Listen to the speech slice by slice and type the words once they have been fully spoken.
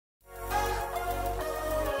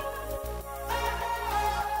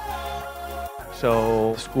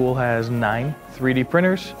So school has 9 3D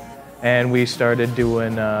printers, and we started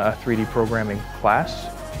doing a 3D programming class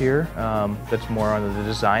here that's more on the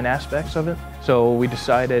design aspects of it. So we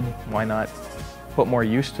decided, why not put more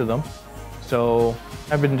use to them? So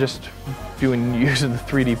I've been just using the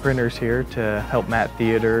 3D printers here to help Matt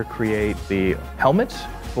Theater create the helmets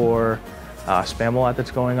for Spamalot that's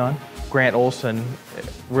going on. Grant Olson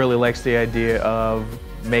really likes the idea of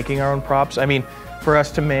making our own props. I mean, for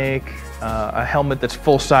us to make a helmet that's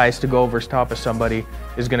full size to go over top of somebody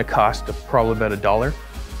is going to cost probably about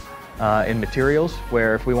 $1 in materials,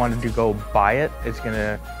 where if we wanted to go buy it, it's going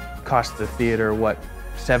to cost the theater, what,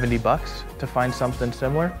 70 bucks to find something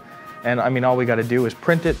similar. And I mean, all we got to do is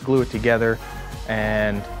print it, glue it together,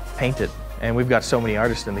 and paint it. And we've got so many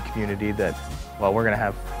artists in the community that, well, we're going to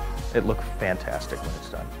have it look fantastic when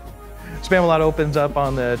it's done. Spamalot opens up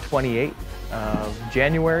on the 28th of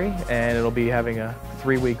January, and it'll be having a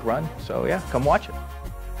 3-week run. So yeah, come watch it.